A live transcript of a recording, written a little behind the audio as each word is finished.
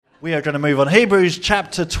We are going to move on. Hebrews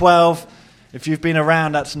chapter 12. If you've been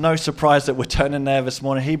around, that's no surprise that we're turning there this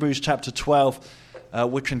morning. Hebrews chapter 12.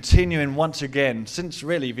 We're continuing once again. Since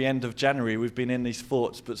really the end of January, we've been in these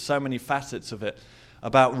thoughts, but so many facets of it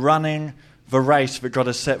about running the race that God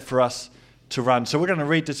has set for us to run. So we're going to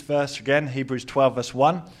read this verse again, Hebrews 12 verse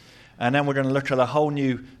 1. And then we're going to look at a whole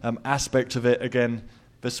new aspect of it again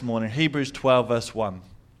this morning. Hebrews 12 verse 1.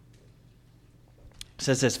 It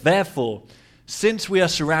says this, "Therefore, since we are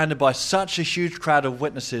surrounded by such a huge crowd of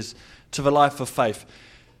witnesses to the life of faith,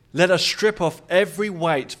 let us strip off every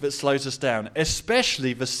weight that slows us down,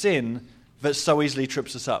 especially the sin that so easily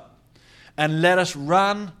trips us up. And let us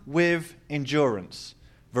run with endurance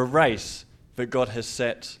the race that God has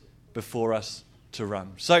set before us to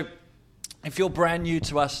run." So, if you're brand new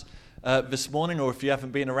to us this morning, or if you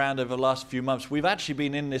haven't been around over the last few months, we've actually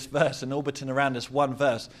been in this verse and orbiting around this one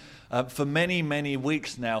verse for many, many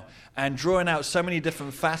weeks now, and drawing out so many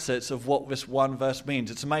different facets of what this one verse means.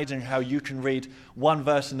 It's amazing how you can read one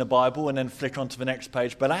verse in the Bible and then flick onto the next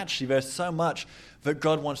page, but actually there's so much that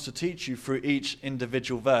God wants to teach you through each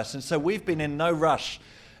individual verse. And so we've been in no rush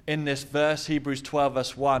in this verse, Hebrews 12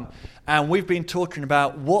 verse 1, and we've been talking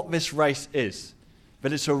about what this race is,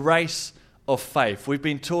 that it's a race of faith. We've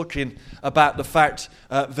been talking about the fact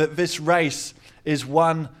that this race is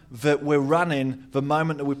one that we're running the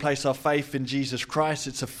moment that we place our faith in Jesus Christ.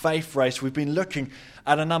 It's a faith race. We've been looking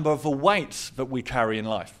at a number of the weights that we carry in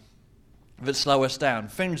life that slow us down,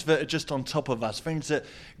 things that are just on top of us, things that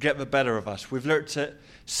get the better of us. We've looked at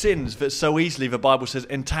sins that so easily, the Bible says,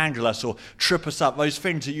 entangle us or trip us up, those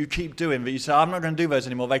things that you keep doing, that you say, I'm not going to do those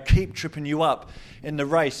anymore. They keep tripping you up in the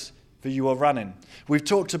race that you are running. We've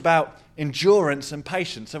talked about endurance and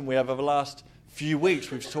patience, haven't we, over the last few weeks?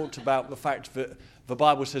 We've talked about the fact that the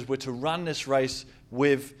Bible says we're to run this race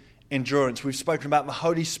with endurance. We've spoken about the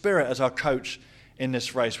Holy Spirit as our coach in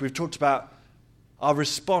this race. We've talked about our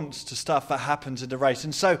response to stuff that happens in the race.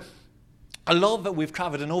 And so a lot that we've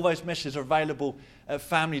covered, and all those messages are available at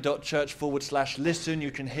family.church/listen.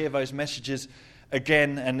 You can hear those messages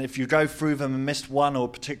again, and if you go through them and missed one or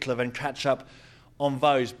particular, then catch up on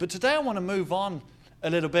those. But today I want to move on a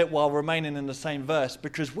little bit while remaining in the same verse,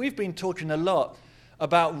 because we've been talking a lot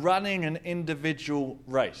about running an individual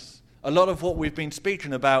race. A lot of what we've been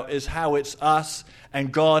speaking about is how it's us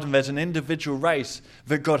and God, and there's an individual race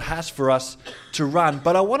that God has for us to run.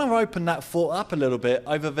 But I want to open that thought up a little bit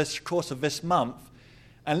over this course of this month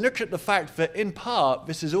and look at the fact that in part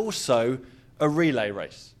this is also a relay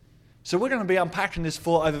race. So we're going to be unpacking this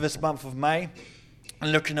thought over this month of May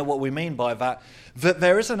and looking at what we mean by that. That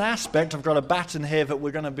there is an aspect, I've got a baton here that we're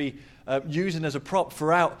going to be using as a prop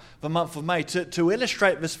throughout the month of May to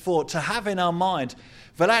illustrate this thought, to have in our mind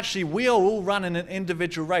that actually we are all running an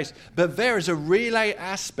individual race, but there is a relay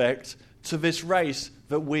aspect to this race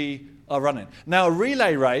that we are running. Now, a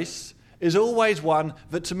relay race is always one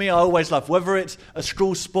that to me I always love, whether it's a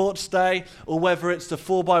school sports day or whether it's the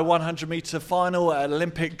 4x100 metre final at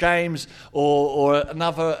Olympic Games or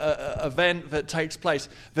another event that takes place.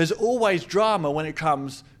 There's always drama when it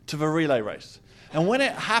comes to the relay race. And when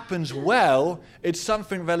it happens well, it's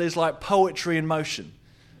something that is like poetry in motion.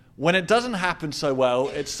 When it doesn't happen so well,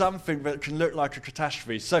 it's something that can look like a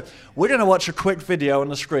catastrophe. So we're going to watch a quick video on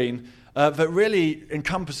the screen that really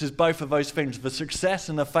encompasses both of those things, the success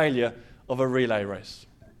and the failure of a relay race.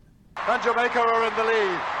 And Jamaica are in the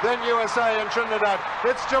lead, then USA and Trinidad.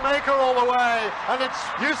 It's Jamaica all the way, and it's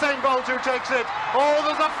Usain Bolt who takes it. Oh,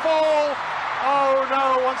 there's a fall! Oh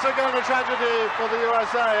no, once again a tragedy for the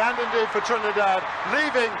USA and indeed for Trinidad,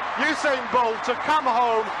 leaving Usain Bolt to come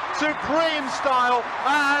home supreme style,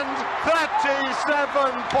 and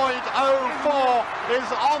 37.04 is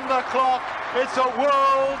on the clock. It's a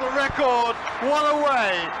world record. What a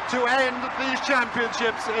way to end these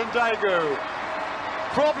championships in Daegu.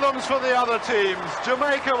 Problems for the other teams.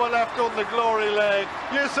 Jamaica were left on the glory leg.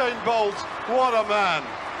 Usain Bolt, what a man.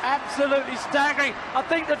 Absolutely staggering. I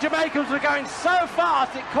think the Jamaicans were going so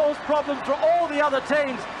fast it caused problems for all the other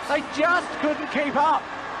teams. They just couldn't keep up.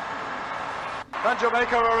 And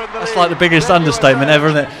Jamaica are in the lead. That's like the biggest understatement ever,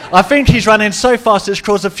 isn't it? I think he's running so fast it's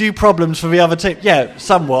caused a few problems for the other team. Yeah,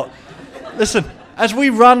 somewhat. Listen, as we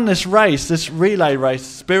run this race, this relay race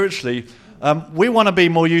spiritually, we want to be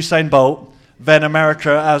more Usain Bolt than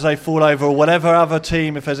America as they fall over, or whatever other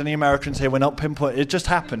team, if there's any Americans here, we're not pinpointing, it just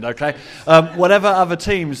happened, okay? Whatever other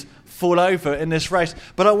teams fall over in this race.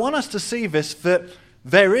 But I want us to see this, that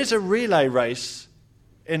there is a relay race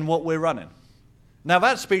in what we're running. Now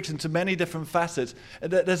that speaks into many different facets.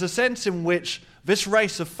 There's a sense in which this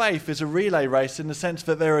race of faith is a relay race in the sense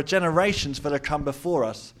that there are generations that have come before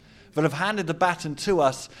us, that have handed the baton to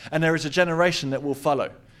us, and there is a generation that will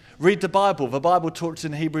follow. Read the Bible. The Bible talks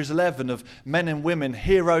in Hebrews 11 of men and women,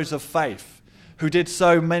 heroes of faith, who did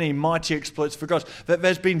so many mighty exploits for God. That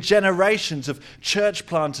there's been generations of church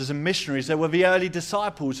planters and missionaries. There were the early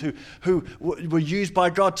disciples who were used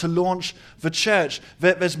by God to launch the church.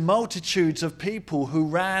 There's multitudes of people who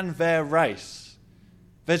ran their race.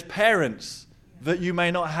 There's parents that you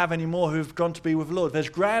may not have anymore who've gone to be with the Lord. There's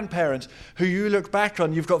grandparents who you look back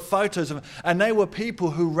on, you've got photos of them, and they were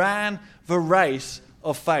people who ran the race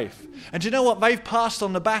of faith. And do you know what? They've passed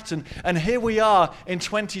on the baton, and here we are in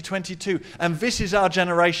 2022, and this is our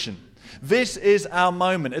generation. This is our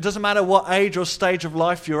moment. It doesn't matter what age or stage of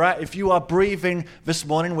life you're at. If you are breathing this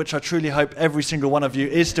morning, which I truly hope every single one of you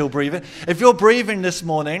is still breathing, if you're breathing this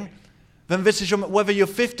morning, then this is whether you're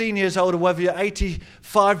 15 years old or whether you're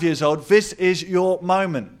 85 years old, this is your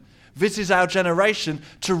moment. This is our generation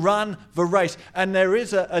to run the race. And there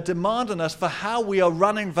is a demand on us for how we are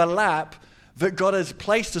running the lap that God has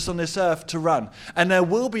placed us on this earth to run. And there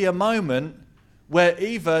will be a moment where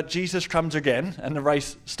either Jesus comes again and the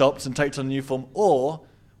race stops and takes on a new form, or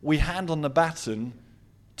we hand on the baton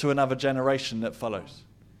to another generation that follows.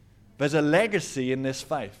 There's a legacy in this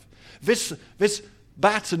faith. This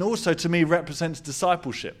baton also to me represents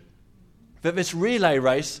discipleship. That this relay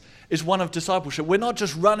race is one of discipleship. We're not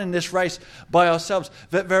just running this race by ourselves.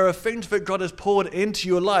 That there are things that God has poured into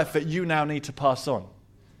your life that you now need to pass on.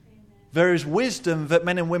 There is wisdom that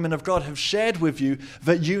men and women of God have shared with you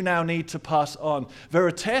that you now need to pass on. There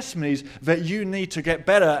are testimonies that you need to get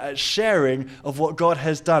better at sharing of what God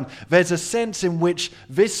has done. There's a sense in which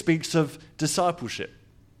this speaks of discipleship.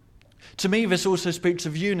 To me, this also speaks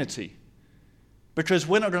of unity. Because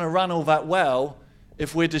we're not going to run all that well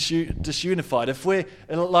if we're disunified. If we're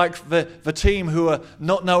like the team who are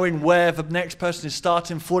not knowing where the next person is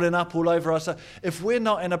starting, falling up all over us. If we're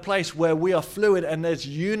not in a place where we are fluid and there's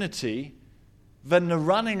unity, then the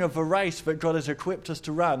running of a race that God has equipped us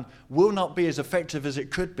to run will not be as effective as it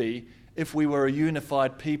could be if we were a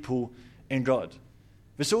unified people in God.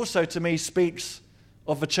 This also, to me, speaks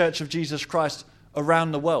of the Church of Jesus Christ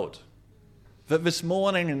around the world. That this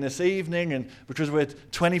morning and this evening, and because we're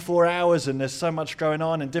 24 hours and there's so much going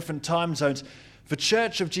on in different time zones, the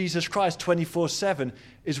Church of Jesus Christ 24/7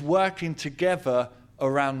 is working together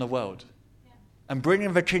around the world and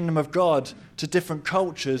bringing the kingdom of God to different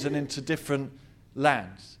cultures and into different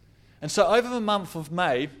lands. And so over the month of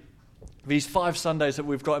May, these 5 Sundays that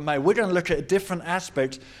we've got in May, we're going to look at a different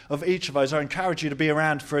aspect of each of those. I encourage you to be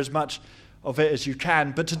around for as much of it as you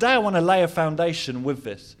can. But today I want to lay a foundation with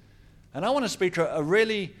this. And I want to speak a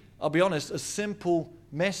really, I'll be honest, a simple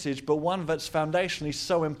message, but one that's foundationally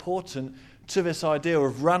so important to this idea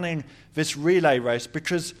of running this relay race,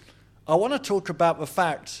 because I want to talk about the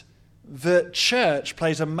fact that church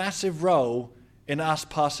plays a massive role in us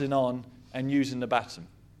passing on and using the baton.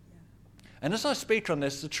 And as I speak on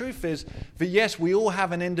this, the truth is that yes, we all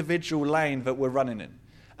have an individual lane that we're running in,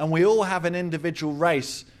 and we all have an individual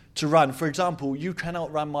race to run. For example, you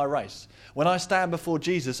cannot run my race. When I stand before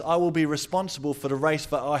Jesus, I will be responsible for the race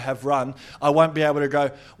that I have run. I won't be able to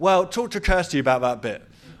go, well, talk to Kirsty about that bit.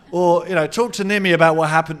 Or, talk to Nimi about what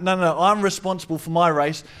happened. No, I'm responsible for my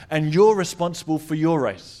race, and you're responsible for your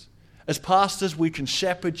race. As pastors, we can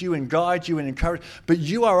shepherd you and guide you and encourage, but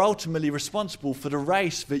you are ultimately responsible for the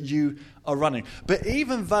race that you are running. But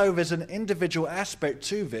even though there's an individual aspect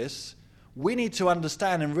to this, we need to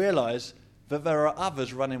understand and realize that there are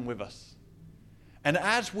others running with us. And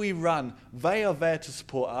as we run, they are there to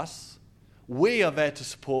support us, we are there to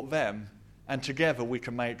support them, and together we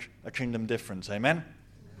can make a kingdom difference. Amen?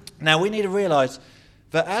 Now we need to realize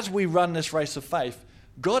that as we run this race of faith,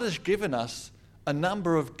 God has given us a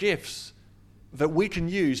number of gifts that we can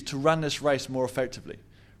use to run this race more effectively.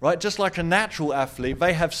 Right? Just like a natural athlete,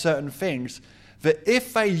 they have certain things that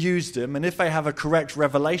if they use them and if they have a correct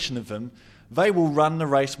revelation of them, they will run the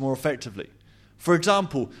race more effectively. For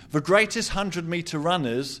example, the greatest 100-meter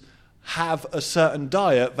runners have a certain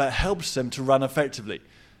diet that helps them to run effectively.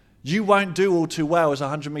 You won't do all too well as a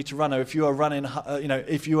 100-meter runner if you are running,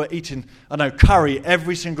 if you are eating, curry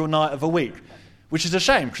every single night of the week, which is a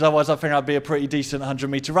shame, because otherwise I think I'd be a pretty decent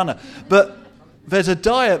 100-meter runner. But there's a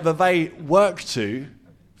diet that they work to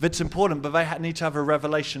that's important, but they need to have a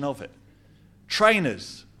revelation of it.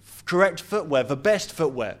 Trainers, correct footwear, the best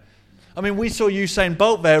footwear. I mean, we saw Usain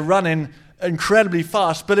Bolt there running incredibly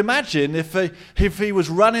fast, but imagine if he was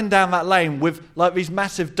running down that lane with like these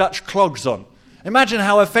massive Dutch clogs on. Imagine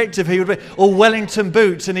how effective he would be. Or Wellington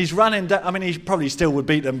boots, and he's running down. I mean, he probably still would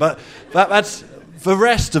beat them, but that's the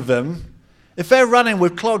rest of them. If they're running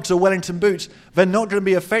with clogs or Wellington boots, they're not going to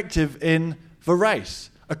be effective in the race.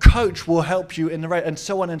 A coach will help you in the race, and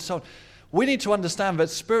so on and so on. we need to understand that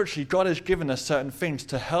spiritually God has given us certain things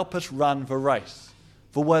to help us run the race,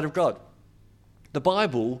 the Word of God. The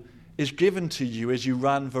Bible is given to you as you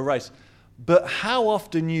run the race. But how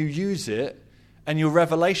often you use it and your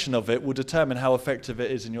revelation of it will determine how effective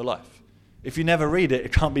it is in your life. If you never read it,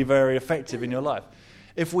 it can't be very effective in your life.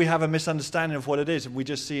 If we have a misunderstanding of what it is and we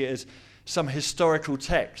just see it as some historical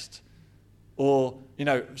text or,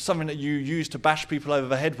 something that you use to bash people over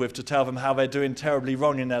the head with to tell them how they're doing terribly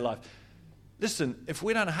wrong in their life. Listen, if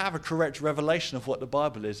we don't have a correct revelation of what the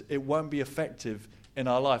Bible is, it won't be effective in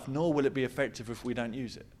our life, nor will it be effective if we don't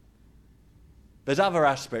use it. There's other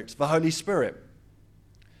aspects. The Holy Spirit.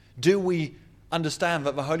 Do we understand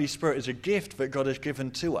that the Holy Spirit is a gift that God has given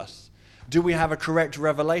to us? Do we have a correct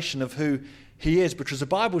revelation of who He is? Because the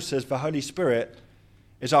Bible says the Holy Spirit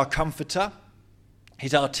is our comforter.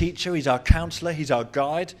 He's our teacher. He's our counselor. He's our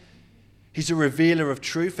guide. He's a revealer of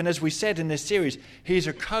truth. And as we said in this series, He's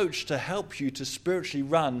a coach to help you to spiritually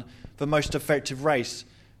run the most effective race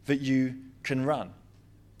that you can run.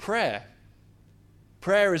 Prayer.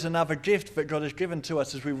 Prayer is another gift that God has given to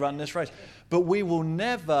us as we run this race. But we will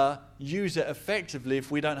never use it effectively if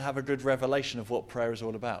we don't have a good revelation of what prayer is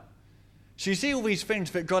all about. So you see all these things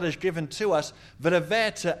that God has given to us that are there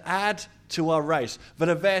to add to our race, that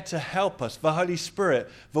are there to help us. The Holy Spirit,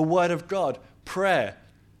 the Word of God, prayer.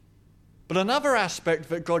 But another aspect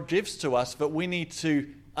that God gives to us that we need to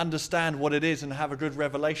understand what it is and have a good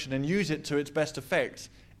revelation and use it to its best effect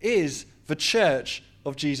is the church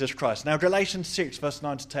of Jesus Christ. Now, Galatians 6, verse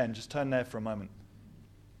 9 to 10. Just turn there for a moment.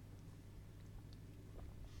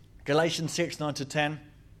 Galatians 6, 9 to 10.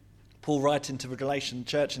 Paul writing to the Galatian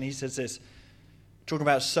church, and he says this, talking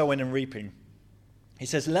about sowing and reaping. He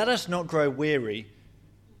says, "Let us not grow weary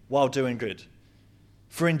while doing good.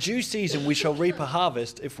 For in due season we shall reap a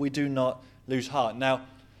harvest if we do not lose heart." Now,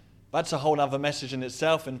 that's a whole other message in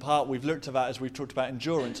itself. In part, we've looked at that as we've talked about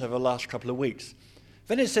endurance over the last couple of weeks.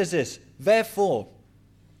 Then it says this, "Therefore,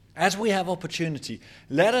 as we have opportunity,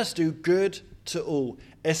 let us do good to all,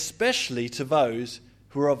 especially to those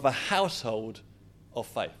who are of the household of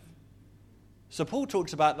faith." So Paul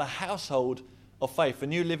talks about the household of faith. The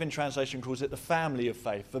New Living Translation calls it the family of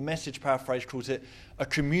faith. The Message paraphrase calls it a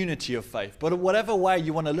community of faith. But whatever way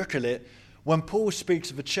you want to look at it, when Paul speaks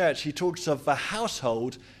of a church, he talks of the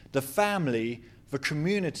household, the family, the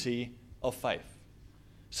community of faith.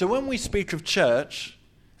 So when we speak of church,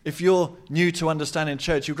 if you're new to understanding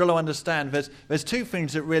church, you've got to understand there's two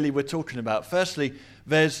things that really we're talking about. Firstly,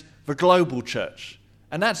 there's the global church.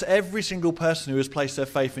 And that's every single person who has placed their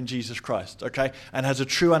faith in Jesus Christ, okay? And has a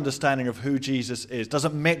true understanding of who Jesus is.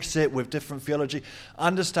 Doesn't mix it with different theology.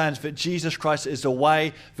 Understands that Jesus Christ is the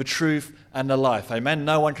way, the truth, and the life. Amen?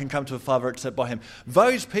 No one can come to the Father except by Him.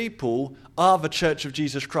 Those people are the church of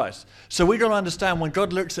Jesus Christ. So we've got to understand when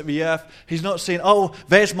God looks at the earth, He's not seeing, oh,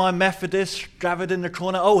 there's my Methodist gathered in the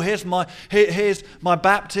corner. Oh, here's my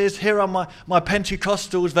Baptist. Here are my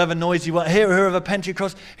Pentecostals. They're the noisy one. Here are the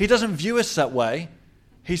Pentecostals. He doesn't view us that way.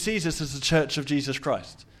 He sees us as the church of Jesus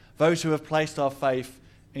Christ, those who have placed our faith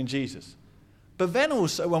in Jesus. But then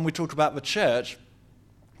also when we talk about the church,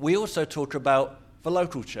 we also talk about the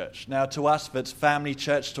local church. Now to us that's family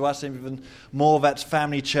church, to us even more that's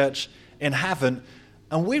family church in heaven.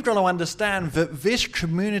 And we've got to understand that this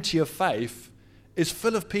community of faith is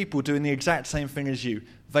full of people doing the exact same thing as you.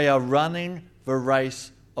 They are running the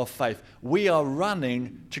race of faith. We are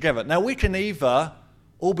running together. Now we can either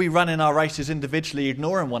all be running our races individually,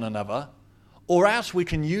 ignoring one another, or else we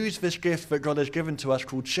can use this gift that God has given to us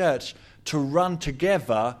called church to run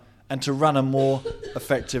together and to run a more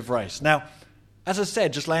effective race. Now, as I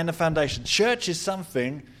said, just laying the foundation, church is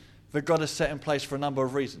something that God has set in place for a number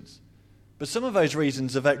of reasons. But some of those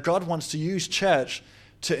reasons are that God wants to use church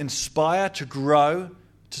to inspire, to grow,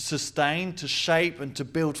 to sustain, to shape, and to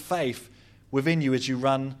build faith within you as you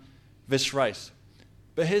run this race.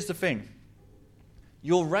 But here's the thing.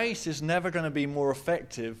 Your race is never going to be more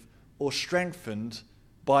effective or strengthened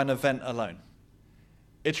by an event alone.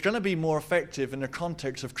 It's going to be more effective in the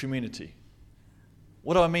context of community.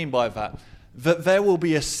 What do I mean by that? That there will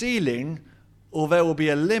be a ceiling or there will be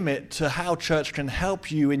a limit to how church can help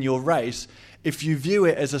you in your race if you view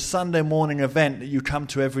it as a Sunday morning event that you come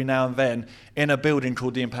to every now and then in a building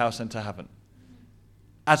called the Empower Centre Haven.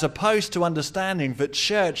 As opposed to understanding that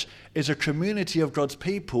church is a community of God's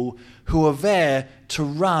people who are there to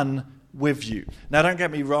run with you. Now, don't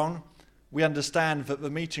get me wrong. We understand that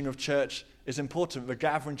the meeting of church is important. The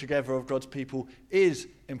gathering together of God's people is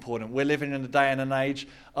important. We're living in a day and an age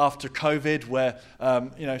after COVID where,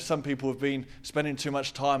 some people have been spending too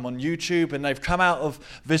much time on YouTube, and they've come out of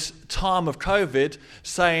this time of COVID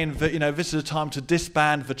saying that, this is a time to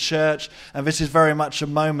disband the church, and this is very much a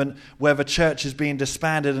moment where the church is being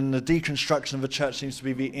disbanded and the deconstruction of the church seems to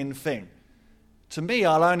be the in thing. To me,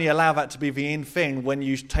 I'll only allow that to be the in thing when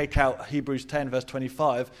you take out Hebrews 10, verse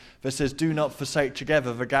 25, that says, do not forsake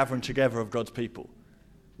together the gathering together of God's people.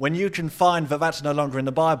 When you can find that that's no longer in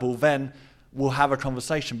the Bible, then we'll have a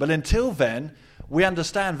conversation. But until then, we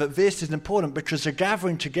understand that this is important because the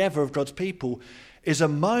gathering together of God's people is a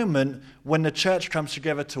moment when the church comes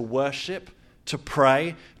together to worship, to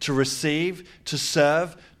pray, to receive, to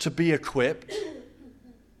serve, to be equipped.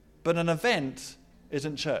 But an event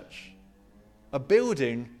isn't church. A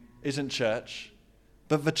building isn't church,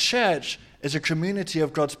 but the church is a community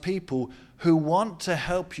of God's people who want to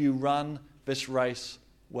help you run this race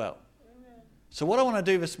well. Amen. So what I want to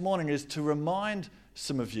do this morning is to remind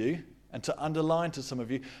some of you and to underline to some of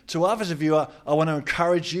you. To others of you, I want to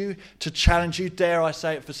encourage you, to challenge you, dare I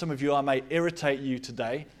say it, for some of you I may irritate you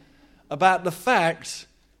today, about the fact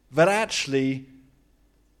that actually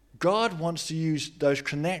God wants to use those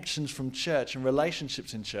connections from church and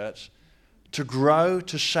relationships in church to grow,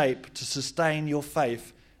 to shape, to sustain your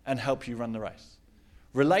faith and help you run the race.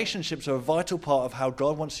 Relationships are a vital part of how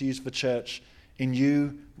God wants to use the church in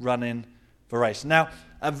you running the race. Now,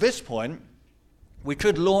 at this point, we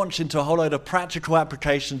could launch into a whole load of practical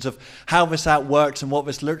applications of how this out works and what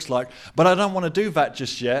this looks like, but I don't want to do that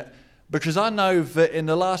just yet because I know that in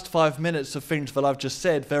the last 5 minutes of things that I've just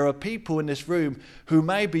said, there are people in this room who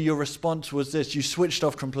maybe your response was this: you switched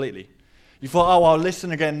off completely. You thought, I'll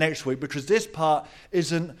listen again next week because this part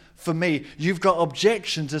isn't for me. You've got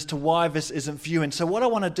objections as to why this isn't for you. And so what I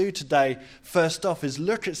want to do today, first off, is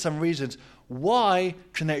look at some reasons why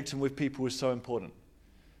connecting with people is so important.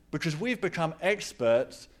 Because we've become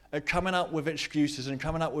experts at coming up with excuses and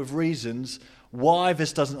coming up with reasons why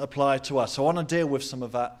this doesn't apply to us. So I want to deal with some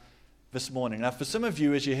of that this morning. Now, for some of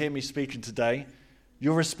you, as you hear me speaking today,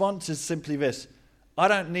 your response is simply this: I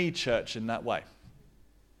don't need church in that way.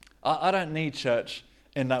 I don't need church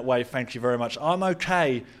in that way, thank you very much. I'm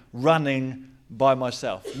okay running by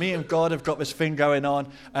myself. Me and God have got this thing going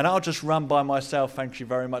on, and I'll just run by myself, thank you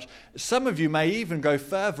very much. Some of you may even go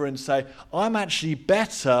further and say, I'm actually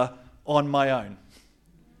better on my own.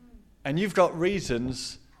 And you've got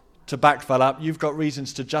reasons to back that up. You've got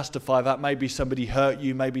reasons to justify that. Maybe somebody hurt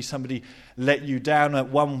you. Maybe somebody let you down at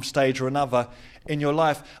one stage or another in your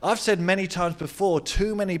life. I've said many times before,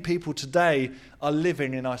 too many people today are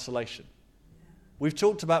living in isolation. We've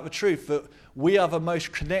talked about the truth that we are the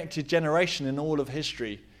most connected generation in all of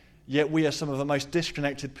history, yet we are some of the most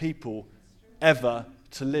disconnected people ever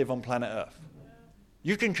to live on planet Earth.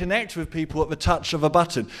 You can connect with people at the touch of a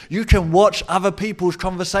button. You can watch other people's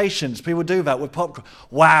conversations. People do that with popcorn.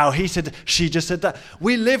 Wow, he said, she just said that.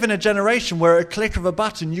 We live in a generation where at a click of a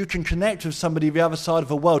button you can connect with somebody the other side of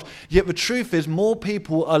the world. Yet the truth is more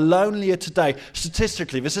people are lonelier today.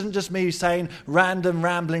 Statistically, this isn't just me saying random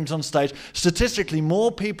ramblings on stage. Statistically,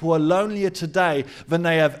 more people are lonelier today than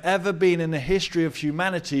they have ever been in the history of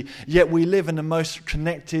humanity. Yet we live in the most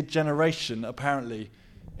connected generation, apparently,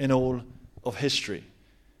 in all of history.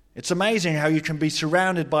 It's amazing how you can be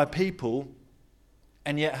surrounded by people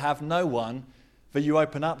and yet have no one that you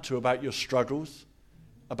open up to about your struggles,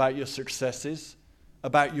 about your successes,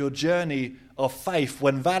 about your journey of faith,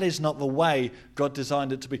 when that is not the way God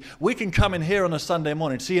designed it to be. We can come in here on a Sunday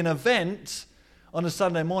morning. See, an event on a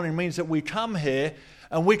Sunday morning means that we come here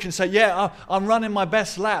and we can say, yeah, I'm running my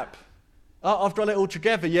best lap. I've got it all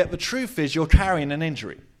together, yet the truth is you're carrying an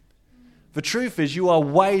injury. The truth is you are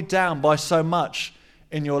weighed down by so much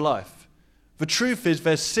in your life. The truth is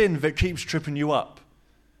there's sin that keeps tripping you up.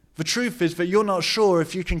 The truth is that you're not sure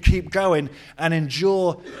if you can keep going and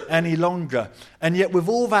endure any longer. And yet with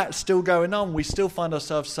all that still going on, we still find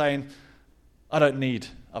ourselves saying, I don't need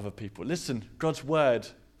other people. Listen, God's word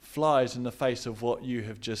flies in the face of what you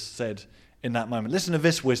have just said in that moment. Listen to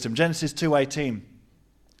this wisdom. Genesis 2:18.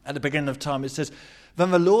 At the beginning of time, it says,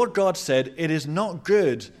 Then the Lord God said, It is not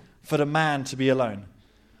good for the man to be alone.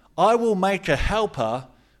 I will make a helper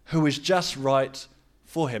who is just right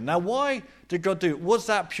for him. Now, why did God do it? Was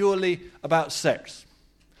that purely about sex?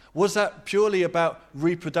 Was that purely about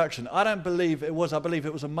reproduction? I don't believe it was. I believe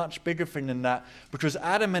it was a much bigger thing than that, because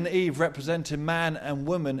Adam and Eve represented man and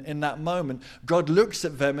woman in that moment. God looks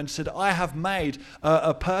at them and said, I have made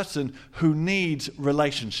a person who needs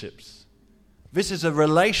relationships. This is a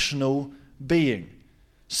relational being.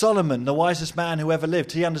 Solomon, the wisest man who ever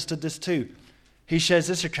lived, he understood this too. he shares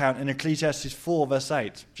this account in Ecclesiastes 4, verse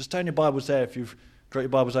 8. Just turn your Bibles there if you've got your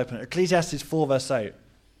Bibles open. Ecclesiastes 4, verse 8.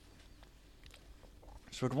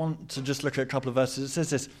 So I'd want to just look at a couple of verses. It says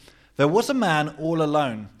this: there was a man all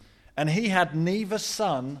alone, and he had neither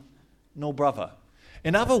son nor brother.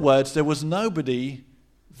 In other words, there was nobody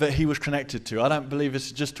that he was connected to. I don't believe this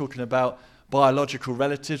is just talking about biological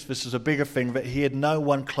relatives. This is a bigger thing, that he had no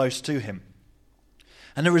one close to him.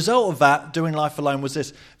 And the result of that, doing life alone, was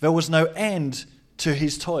this: there was no end to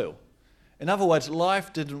his toil. In other words,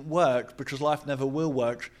 life didn't work because life never will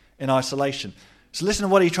work in isolation. So listen to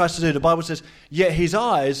what he tries to do. The Bible says, yet his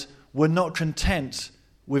eyes were not content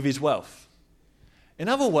with his wealth. In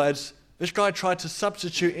other words, this guy tried to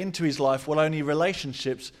substitute into his life what only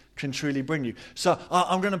relationships can truly bring you. So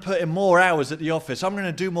I'm going to put in more hours at the office. I'm going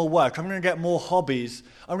to do more work. I'm going to get more hobbies.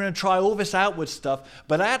 I'm going to try all this outward stuff.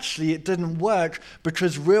 But actually it didn't work,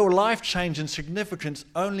 because real life change and significance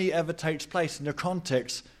only ever takes place in the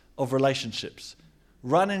context of relationships.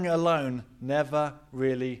 Running alone never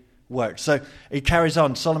really works. So he carries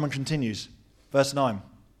on. Solomon continues. Verse 9.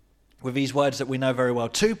 With these words that we know very well.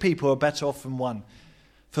 Two people are better off than one,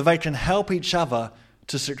 for they can help each other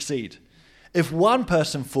to succeed. If one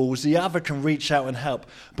person falls, the other can reach out and help.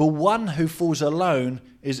 But one who falls alone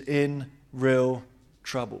is in real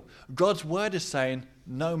trouble. God's word is saying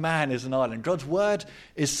no man is an island. God's word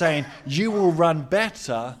is saying you will run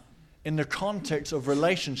better in the context of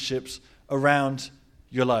relationships around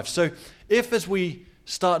your life. So if, as we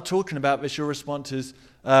start talking about this, your response is,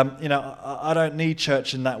 I don't need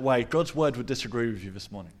church in that way, God's word would disagree with you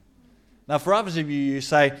this morning. Now, for others of you, you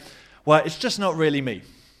say, well, it's just not really me.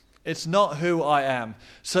 It's not who I am.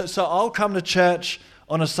 So I'll come to church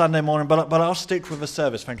on a Sunday morning, but I'll stick with a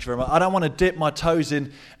service, thank you very much. I don't want to dip my toes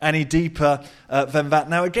in any deeper than that.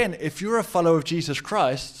 Now, again, if you're a follower of Jesus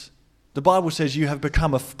Christ, the Bible says you have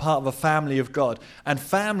become a part of a family of God, and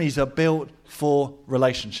families are built for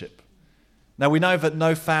relationship. Now, we know that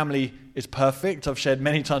no family is perfect. I've shared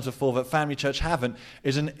many times before that Family Church Haven't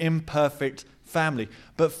is an imperfect family.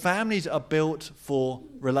 But families are built for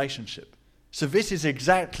relationship. So this is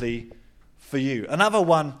exactly for you. Another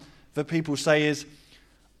one that people say is,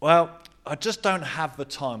 well, I just don't have the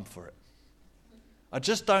time for it. I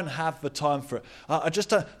just don't have the time for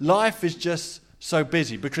it. Life is just so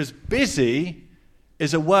busy, because busy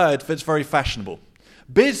is a word that's very fashionable.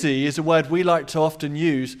 Busy is a word we like to often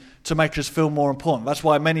use to make us feel more important. That's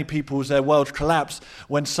why many people's their world collapsed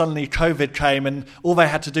when suddenly COVID came and all they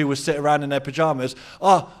had to do was sit around in their pajamas.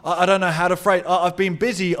 I don't know how to phrase. I've been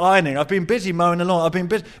busy ironing. I've been busy mowing the lawn. I've been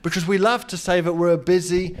busy, because we love to say that we're a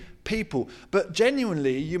busy people. But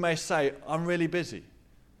genuinely, you may say, I'm really busy.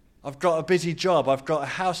 I've got a busy job. I've got a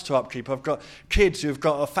house to upkeep. I've got kids who've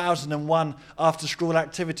got 1,001 after-school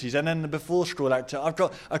activities and then the before-school activities. I've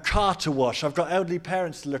got a car to wash. I've got elderly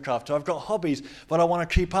parents to look after. I've got hobbies that I want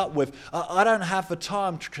to keep up with. I don't have the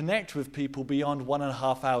time to connect with people beyond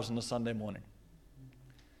 1.5 hours on a Sunday morning.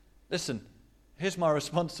 Listen, here's my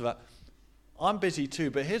response to that. I'm busy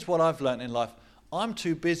too, but here's what I've learned in life. I'm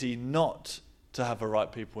too busy not to have the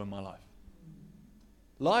right people in my life.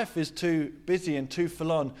 Life is too busy and too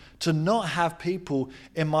full on to not have people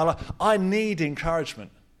in my life. I need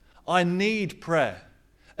encouragement. I need prayer.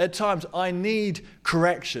 At times, I need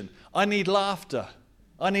correction. I need laughter.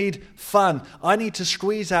 I need fun. I need to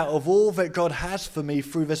squeeze out of all that God has for me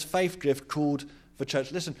through this faith gift called the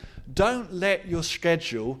church. Listen, don't let your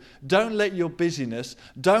schedule, don't let your busyness,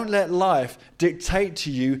 don't let life dictate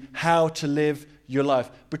to you how to live your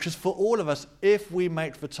life. Because for all of us, if we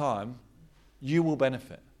make the time, you will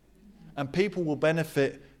benefit. And people will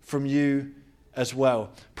benefit from you as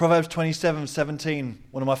well. Proverbs 27:17,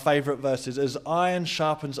 one of my favorite verses, as iron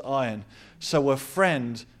sharpens iron, so a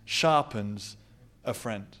friend sharpens a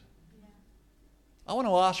friend. I want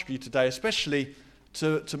to ask you today, especially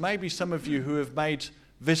to maybe some of you who have made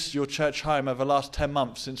this your church home over the last 10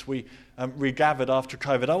 months since we regathered after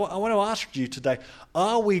COVID. I want to ask you today,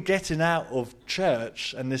 are we getting out of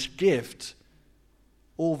church and this gift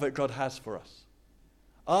all that God has for us?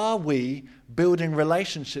 Are we building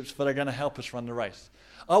relationships that are going to help us run the race?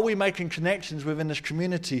 Are we making connections within this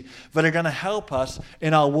community that are going to help us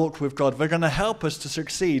in our walk with God? They're going to help us to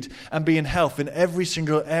succeed and be in health in every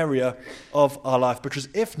single area of our life. Because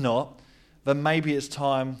if not, then maybe it's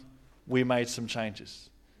time we made some changes.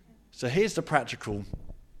 So here's the practical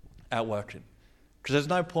outworking. Because there's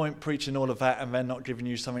no point preaching all of that and then not giving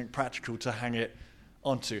you something practical to hang it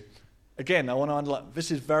onto. Again, I want to underline,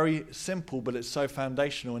 this is very simple, but it's so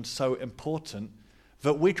foundational and so important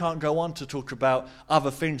that we can't go on to talk about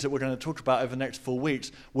other things that we're going to talk about over the next 4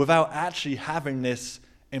 weeks without actually having this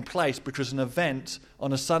in place because an event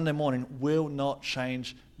on a Sunday morning will not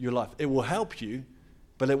change your life. It will help you,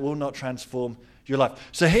 but it will not transform your life.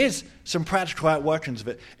 So here's some practical outworkings of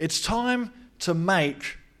it. It's time to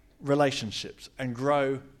make relationships and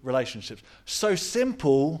grow relationships. So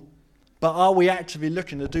simple, but are we actively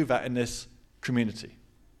looking to do that in this community?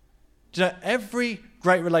 Do you know, every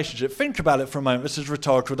great relationship, think about it for a moment. This is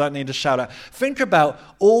rhetorical, don't need to shout out. Think about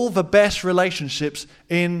all the best relationships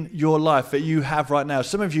in your life that you have right now.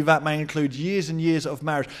 Some of you, that may include years and years of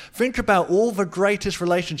marriage. Think about all the greatest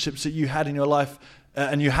relationships that you had in your life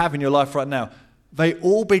and you have in your life right now. They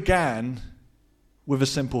all began with a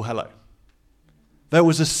simple hello. There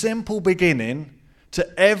was a simple beginning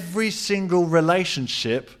to every single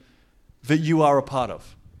relationship that you are a part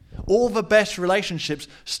of. All the best relationships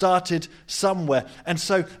started somewhere. And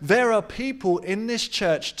so there are people in this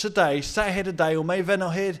church today, sat here today, or maybe they're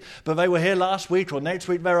not here, but they were here last week or next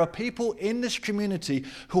week. There are people in this community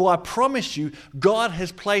who I promise you God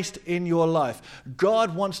has placed in your life.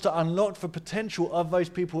 God wants to unlock the potential of those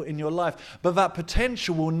people in your life. But that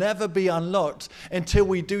potential will never be unlocked until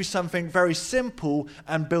we do something very simple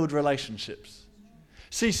and build relationships.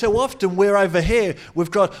 See, so often we're over here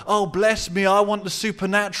with God, oh, bless me, I want the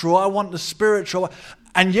supernatural, I want the spiritual.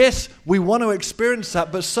 And yes, we want to experience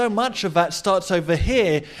that, but so much of that starts over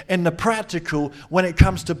here in the practical when it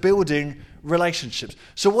comes to building relationships.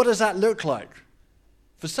 So what does that look like?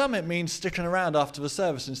 For some, it means sticking around after the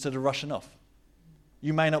service instead of rushing off.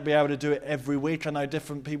 You may not be able to do it every week. I know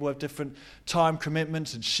different people have different time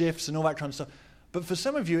commitments and shifts and all that kind of stuff. But for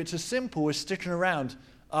some of you, it's as simple as sticking around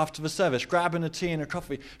after the service, grabbing a tea and a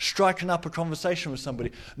coffee, striking up a conversation with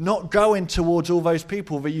somebody, not going towards all those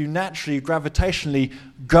people that you naturally, gravitationally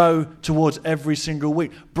go towards every single week,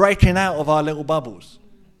 breaking out of our little bubbles.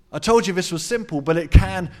 I told you this was simple, but it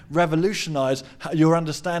can revolutionize your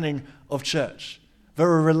understanding of church. There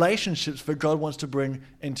are relationships that God wants to bring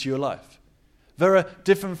into your life. There are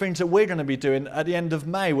different things that we're going to be doing. At the end of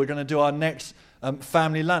May, we're going to do our next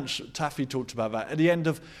family lunch. Taffy talked about that. At the end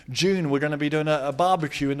of June, we're going to be doing a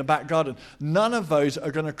barbecue in the back garden. None of those are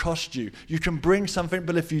going to cost you. You can bring something,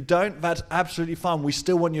 but if you don't, that's absolutely fine. We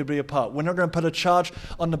still want you to be a part. We're not going to put a charge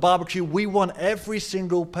on the barbecue. We want every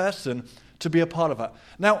single person to be a part of that.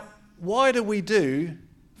 Now, why do we do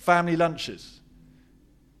family lunches?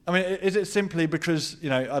 I mean, is it simply because,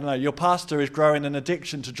 I don't know, your pastor is growing an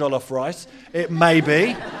addiction to jollof rice? It may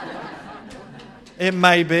be. It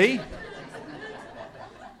may be.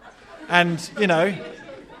 And, I'm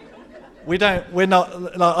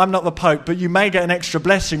not the Pope, but you may get an extra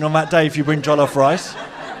blessing on that day if you bring jollof rice.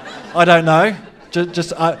 I don't know.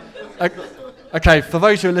 Okay, for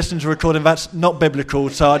those who are listening to recording, that's not biblical,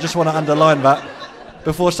 so I just want to underline that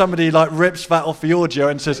before somebody rips that off the audio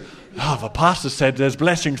and says, oh, the pastor said there's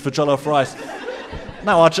blessings for jollof rice.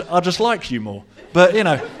 No, I just like you more. But,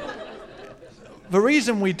 the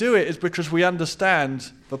reason we do it is because we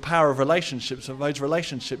understand the power of relationships, and those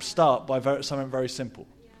relationships start by something very simple.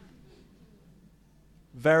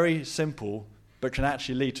 Very simple, but can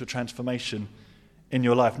actually lead to a transformation in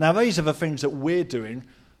your life. Now, these are the things that we're doing,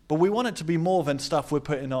 but we want it to be more than stuff we're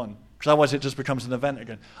putting on, because otherwise it just becomes an event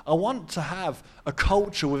again. I want to have a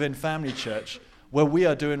culture within Family Church where we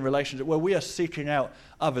are doing relationships, where we are seeking out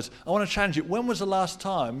others. I want to challenge you. When was the last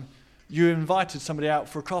time you invited somebody out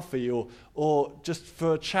for a coffee or just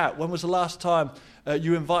for a chat? When was the last time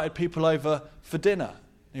you invited people over for dinner?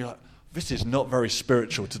 And you're like, this is not very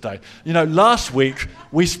spiritual today. Last week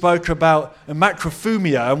we spoke about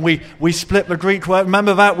macrothumia and we split the Greek word.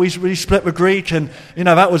 Remember that? We split the Greek and,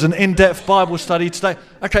 that was an in-depth Bible study today.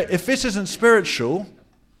 Okay, if this isn't spiritual,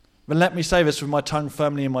 then let me say this with my tongue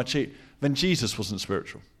firmly in my cheek, then Jesus wasn't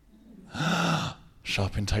spiritual.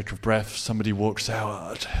 Sharp intake of breath, somebody walks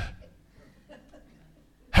out.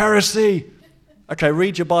 Heresy. Okay,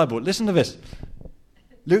 read your Bible. Listen to this.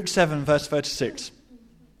 Luke 7, verse 36.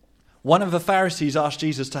 One of the Pharisees asked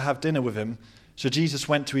Jesus to have dinner with him, so Jesus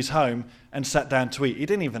went to his home and sat down to eat. He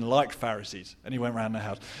didn't even like Pharisees, and he went around the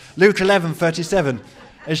house. Luke 11, 37.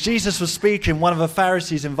 As Jesus was speaking, one of the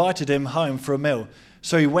Pharisees invited him home for a meal,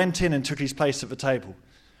 so he went in and took his place at the table.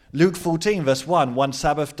 Luke 14, verse 1. One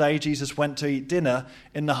Sabbath day, Jesus went to eat dinner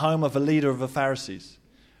in the home of a leader of the Pharisees.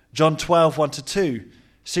 John 12, 1-2.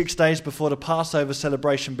 6 days before the Passover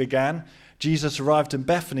celebration began, Jesus arrived in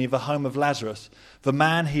Bethany, the home of Lazarus, the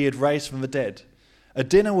man he had raised from the dead. A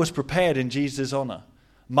dinner was prepared in Jesus' honor.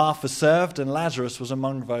 Martha served, and Lazarus was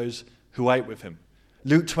among those who ate with him.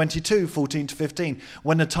 Luke 22, 14-15.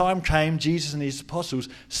 When the time came, Jesus and his apostles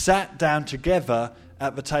sat down together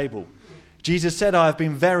at the table. Jesus said, I have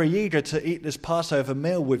been very eager to eat this Passover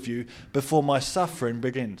meal with you before my suffering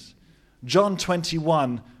begins. John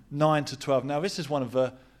 21, 9 to 12. Now, this is one of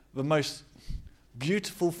the most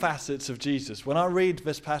beautiful facets of Jesus. When I read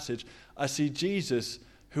this passage, I see Jesus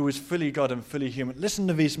who is fully God and fully human. Listen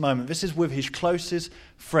to this moment. This is with his closest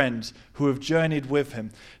friends who have journeyed with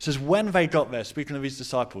him. It says, when they got there, speaking of his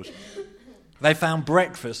disciples, they found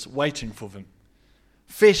breakfast waiting for them.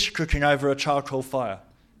 Fish cooking over a charcoal fire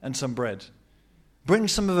and some bread. Bring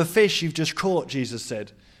some of the fish you've just caught, Jesus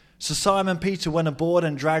said. So Simon Peter went aboard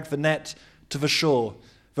and dragged the net to the shore.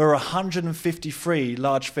 There were 153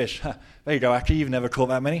 large fish. There you go, Aki, you've never caught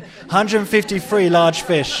that many. 153 large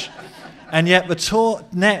fish. And yet the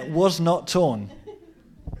net was not torn.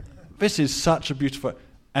 This is such a beautiful...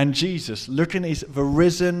 And Jesus, looking at the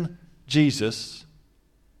risen Jesus,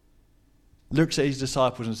 looks at his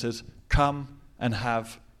disciples and says, come and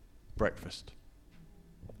have breakfast.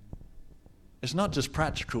 It's not just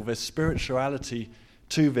practical, there's spirituality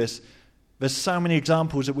to this. There's so many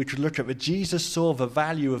examples that we could look at, but Jesus saw the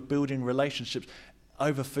value of building relationships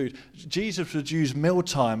over food. Jesus would use meal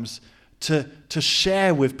times to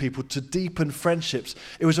share with people, to deepen friendships.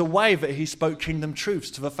 It was a way that he spoke kingdom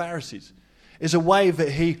truths to the Pharisees. It's a way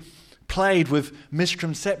that he played with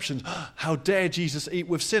misconceptions. How dare Jesus eat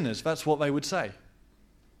with sinners? That's what they would say.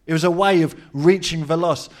 It was a way of reaching the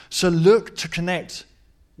lost. So look to connect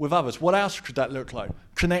with others. What else could that look like?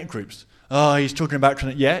 Connect groups. Oh, he's talking about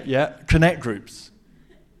connect groups.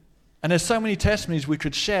 And there's so many testimonies we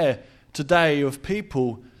could share today of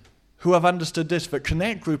people who have understood this, that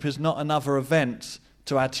Connect Group is not another event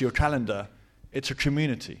to add to your calendar. It's a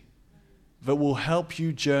community that will help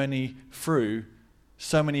you journey through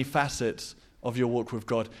so many facets of your walk with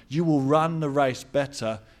God. You will run the race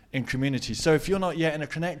better in community. So if you're not yet in a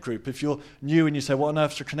Connect Group, if you're new and you say, what on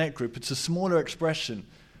earth's a Connect Group? It's a smaller expression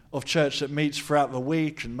of church that meets throughout the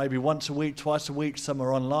week, and maybe once a week, twice a week. Some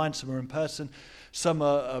are online, some are in person. Some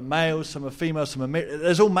are males, some are females, some are mixed.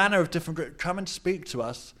 There's all manner of different groups. Come and speak to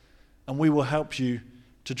us, and we will help you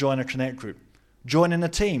to join a Connect Group. Join in a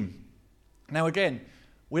team. Now again,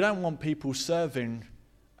 we don't want people serving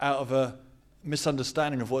out of a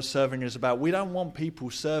misunderstanding of what serving is about. We don't want people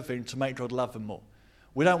serving to make God love them more.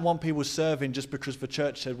 We don't want people serving just because the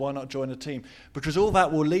church said, why not join a team? Because all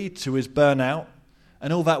that will lead to is burnout,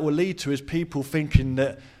 and all that will lead to is people thinking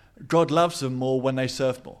that God loves them more when they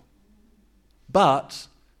serve more. But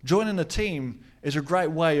joining a team is a great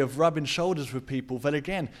way of rubbing shoulders with people that,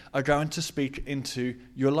 again, are going to speak into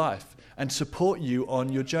your life and support you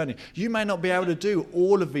on your journey. You may not be able to do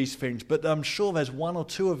all of these things, but I'm sure there's one or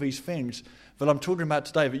two of these things that I'm talking about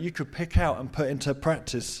today that you could pick out and put into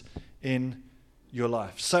practice in your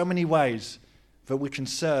life. So many ways that we can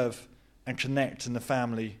serve and connect in the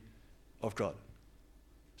family of God.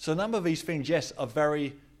 So a number of these things, yes, are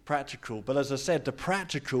very practical. But as I said, the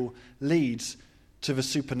practical leads to the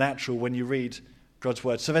supernatural when you read God's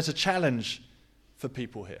word. So there's a challenge for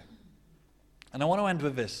people here. And I want to end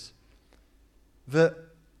with this. That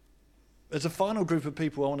there's a final group of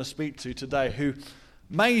people I want to speak to today who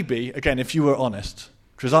maybe, again, if you were honest,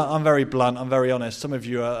 because I'm very blunt, I'm very honest. Some of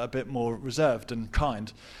you are a bit more reserved and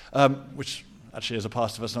kind, which actually as a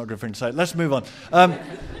pastor, that's not a good thing to say. Let's move on.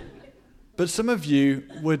 But some of you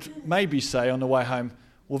would maybe say on the way home,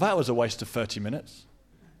 well, that was a waste of 30 minutes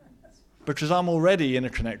because I'm already in a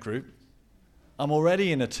Connect Group. I'm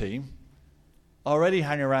already in a team. I already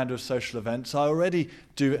hang around with social events. I already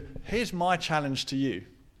do it. Here's my challenge to you.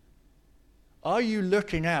 Are you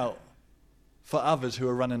looking out for others who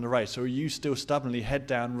are running the race, or are you still stubbornly head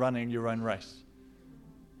down running your own race?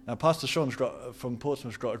 Now, Pastor Sean's from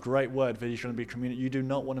Portsmouth's got a great word that he's going to be communicating. You do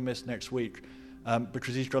not want to miss next week.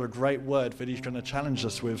 Because he's got a great word that he's going to challenge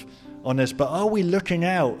us with on this. But are we looking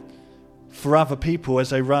out for other people as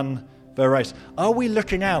they run their race? Are we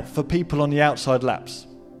looking out for people on the outside laps?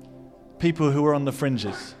 People who are on the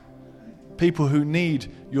fringes? People who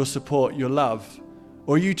need your support, your love?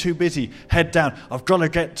 Or are you too busy, head down, I've got to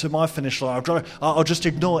get to my finish line, I'll just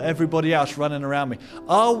ignore everybody else running around me?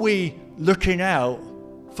 Are we looking out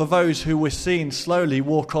for those who we're seeing slowly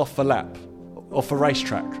walk off the lap, off a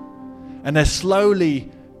racetrack? And they're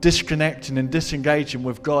slowly disconnecting and disengaging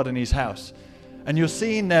with God and his house. And you're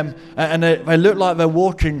seeing them, and they look like they're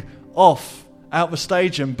walking off out the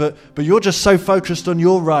stadium, but you're just so focused on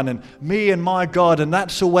your run and me and my God, and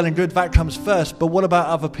that's all well and good, that comes first. But what about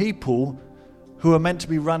other people who are meant to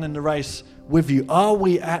be running the race with you? Are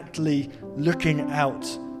we actually looking out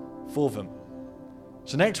for them?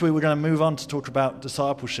 So next week we're going to move on to talk about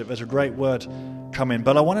discipleship. There's a great word coming.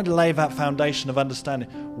 But I wanted to lay that foundation of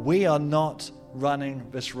understanding. We are not running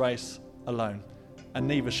this race alone. And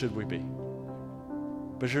neither should we be.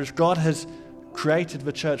 Because God has created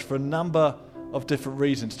the church for a number of different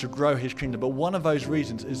reasons to grow his kingdom. But one of those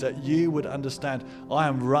reasons is that you would understand, I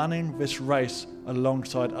am running this race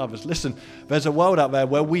alongside others. Listen, there's a world out there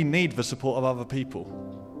where we need the support of other people.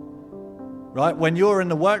 Right? When you're in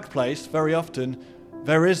the workplace, very often,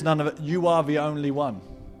 there is none of it. You are the only one.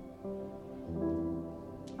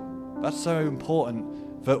 That's so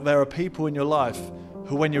important that there are people in your life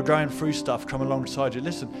who, when you're going through stuff, come alongside you.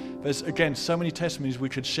 Listen, there's, again, so many testimonies we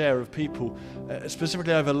could share of people,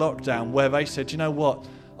 specifically over lockdown, where they said, you know what,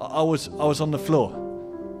 I was on the floor,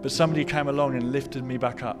 but somebody came along and lifted me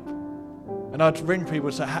back up. And I'd ring people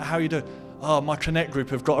and say, how are you doing? Oh, my Connect group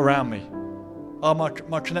have got around me. Oh,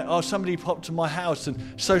 my Connect, somebody popped to my house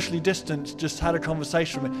and socially distanced, just had a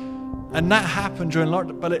conversation with me. And that happened during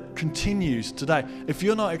lockdown, but it continues today. If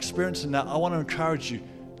you're not experiencing that, I want to encourage you,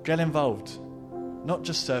 get involved. Not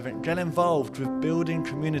just serving, get involved with building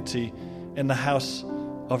community in the house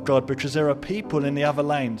of God, because there are people in the other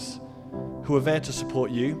lanes who are there to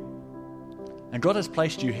support you, and God has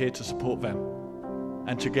placed you here to support them,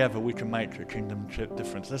 and together we can make a kingdom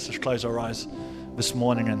difference. Let's just close our eyes this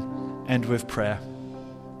morning and end with prayer.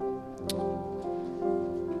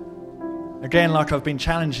 Again, like I've been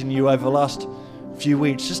challenging you over the last few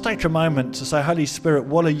weeks, just take a moment to say, Holy Spirit,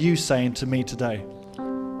 what are you saying to me today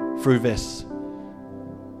through this?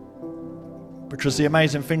 Because the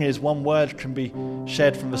amazing thing is, one word can be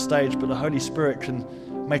shared from the stage, but the Holy Spirit can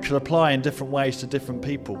make it apply in different ways to different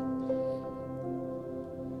people.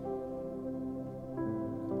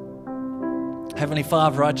 Heavenly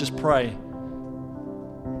Father, I just pray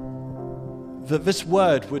that this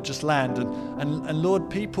word would just land, and Lord,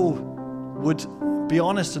 people would be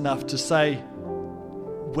honest enough to say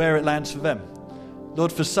where it lands for them.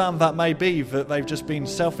 Lord, for some that may be that they've just been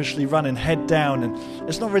selfishly running head down, and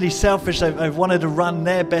it's not really selfish, they've wanted to run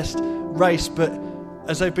their best race, but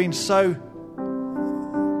as they've been so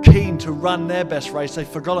keen to run their best race, they've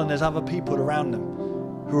forgotten there's other people around them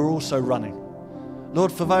who are also running.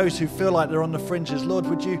 Lord, for those who feel like they're on the fringes, Lord,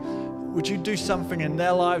 would you do something in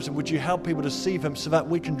their lives, and would you help people to see them so that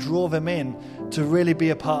we can draw them in to really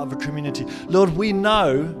be a part of a community? Lord, we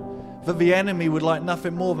know that the enemy would like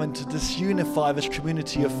nothing more than to disunify this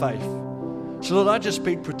community of faith. So Lord, I just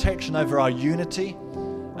speak protection over our unity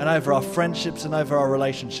and over our friendships and over our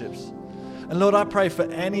relationships. And Lord, I pray for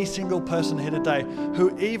any single person here today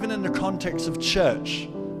who, even in the context of church,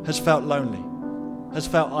 has felt lonely, has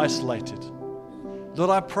felt isolated. Lord,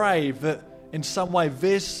 I pray that in some way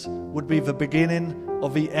this would be the beginning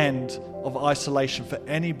of the end of isolation for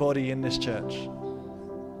anybody in this church.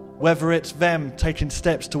 Whether it's them taking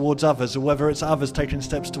steps towards others, or whether it's others taking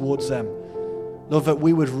steps towards them. Lord, that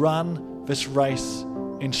we would run this race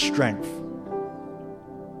in strength.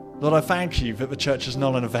 Lord, I thank you that the church is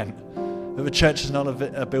not an event, that the church is not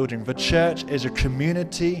a building. The church is a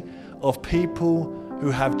community of people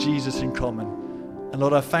who have Jesus in common. And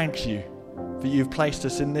Lord, I thank you that you've placed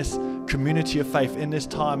us in this community of faith, in this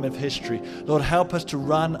time of history. Lord, help us to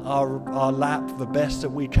run our lap the best that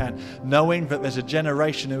we can, knowing that there's a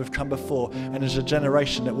generation who have come before, and there's a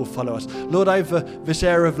generation that will follow us. Lord, over this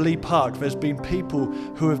area of Lee Park, there's been people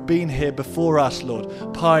who have been here before us, Lord,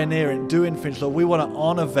 pioneering, doing things. Lord, we want to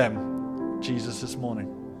honor them, Jesus, this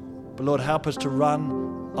morning. But Lord, help us to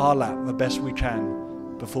run our lap the best we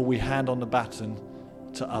can before we hand on the baton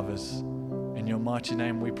to others. In your mighty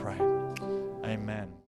name we pray. Amen.